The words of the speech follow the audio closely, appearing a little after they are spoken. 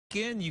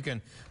weekend. You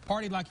can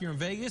party like you're in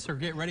Vegas or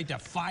get ready to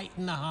fight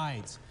in the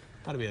heights.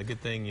 That'd be a good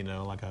thing, you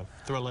know, like a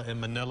thriller in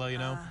Manila, you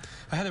know.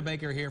 Heather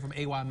Baker here from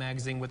AY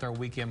Magazine with our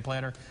weekend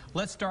planner.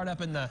 Let's start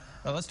up in the.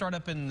 Let's talk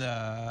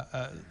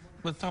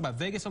about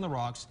Vegas on the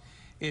Rocks.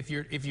 If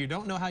you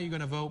don't know how you're going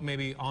to vote,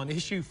 maybe on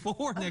issue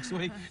 4 next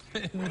week,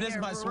 this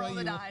might sway you.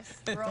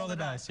 Roll the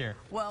dice here.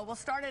 Well, we'll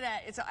start it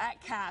it's at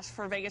Cash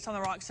for Vegas on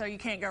the Rocks, so you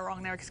can't go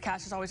wrong there because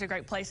Cash is always a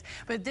great place.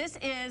 But this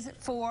is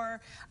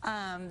for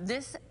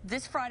this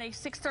Friday,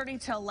 6:30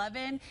 to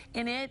 11,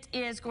 and it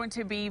is going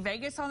to be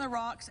Vegas on the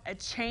Rocks, a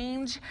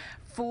chance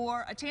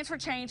for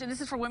change, and this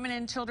is for Women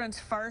and Children's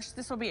First.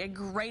 This will be a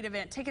great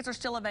event. Tickets are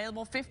still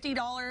available,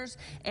 $50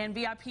 and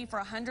VIP for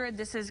 $100.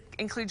 This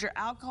includes your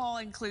alcohol,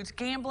 includes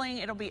gambling.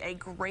 It'll be a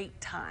great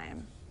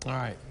time. All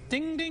right,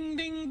 ding, ding,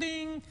 ding,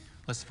 ding.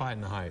 Let's fight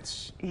in the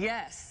heights.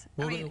 Yes.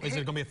 Well, is it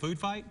going to be a food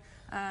fight?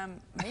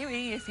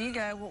 Maybe if you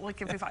go, we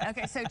can be fine.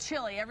 Okay, so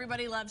chili.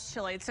 Everybody loves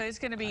chili, so it's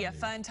going to be a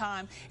fun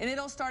time. And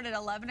it'll start at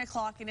 11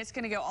 o'clock, and it's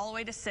going to go all the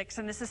way to 6.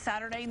 And this is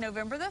Saturday,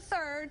 November the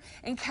 3rd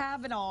in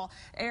Cavanaugh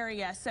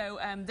area. So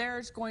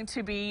there's going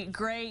to be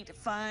great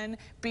fun,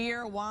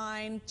 beer,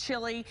 wine,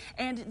 chili.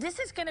 And this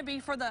is going to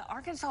be for the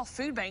Arkansas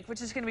Food Bank,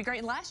 which is going to be great.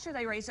 And last year,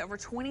 they raised over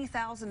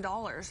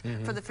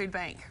 $20,000 for the food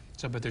bank.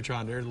 So, but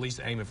they're at least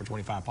aiming for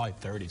 25, probably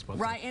 30s.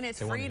 Right, and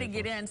it's free to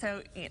get in,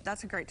 so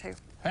that's a great too.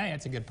 Hey,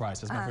 that's a good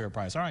price. That's my favorite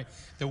price. All right,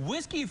 the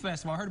Whiskey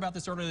Festival. I heard about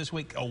this earlier this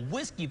week. A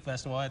whiskey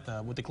festival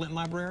with the Clinton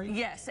Library.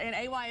 Yes, and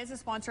AY is a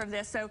sponsor of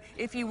this. So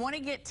if you want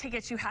to get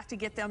tickets, you have to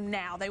get them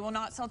now. They will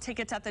not sell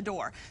tickets at the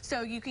door.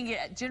 So you can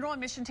get general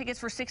admission tickets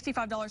for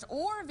 $65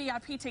 or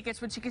VIP tickets,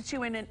 which you get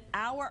you in an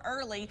hour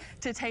early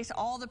to taste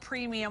all the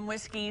premium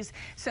whiskeys.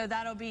 So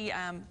that'll be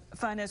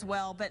fun as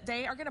well. But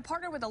they are going to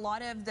partner with a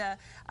lot of the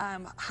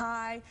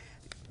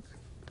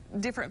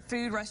different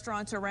food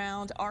restaurants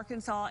around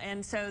Arkansas,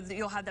 and so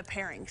you'll have the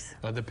pairings.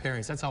 The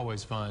pairings, that's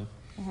always fun.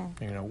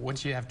 You know,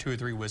 once you have 2 or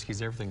 3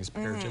 whiskeys, everything's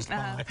paired just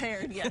fine.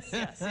 Paired, yes,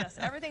 yes, yes.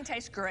 Everything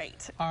tastes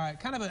great. All right,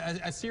 kind of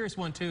a serious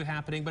one too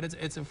happening, but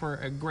it's for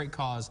a great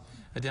cause.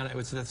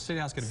 It's the City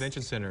House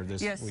Convention Center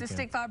this weekend.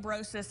 Cystic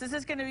fibrosis. This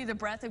is going to be the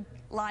Breath of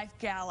Life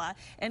Gala,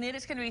 and it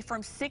is going to be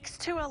from 6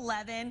 to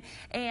 11,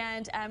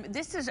 and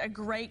this is a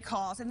great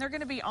cause, and they're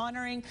going to be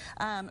honoring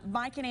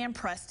Mike and Ann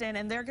Preston,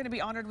 and they're going to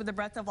be honored with the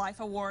Breath of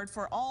Life Award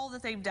for all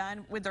that they've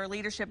done with their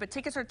leadership. But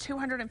tickets are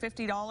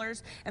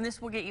 $250, and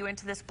this will get you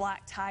into this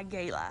black tie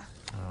gala.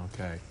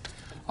 Okay.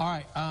 All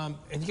right, and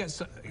you got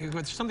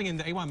something in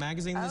the AY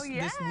Magazine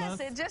this month?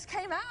 It just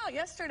came out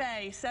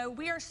yesterday. So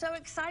we are so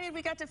excited.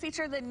 We got to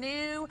feature the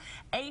new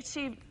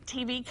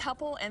HGTV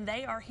couple, and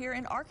they are here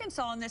in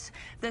Arkansas. And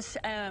this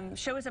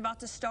show is about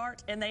to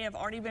start, and they have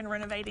already been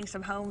renovating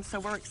some homes. So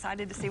we're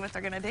excited to see what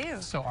they're going to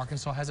do. So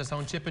Arkansas has its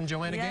own Chip and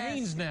Joanna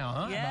Gaines now,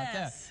 huh? Yes, about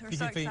that. We're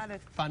so excited.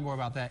 Find more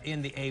about that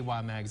in the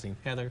AY Magazine.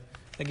 Heather,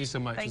 thank you so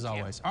much as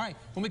always. All right,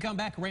 when we come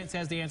back, Rance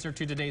has the answer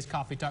to today's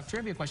Coffee Talk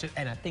trivia question,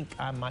 and I think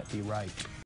I might be right.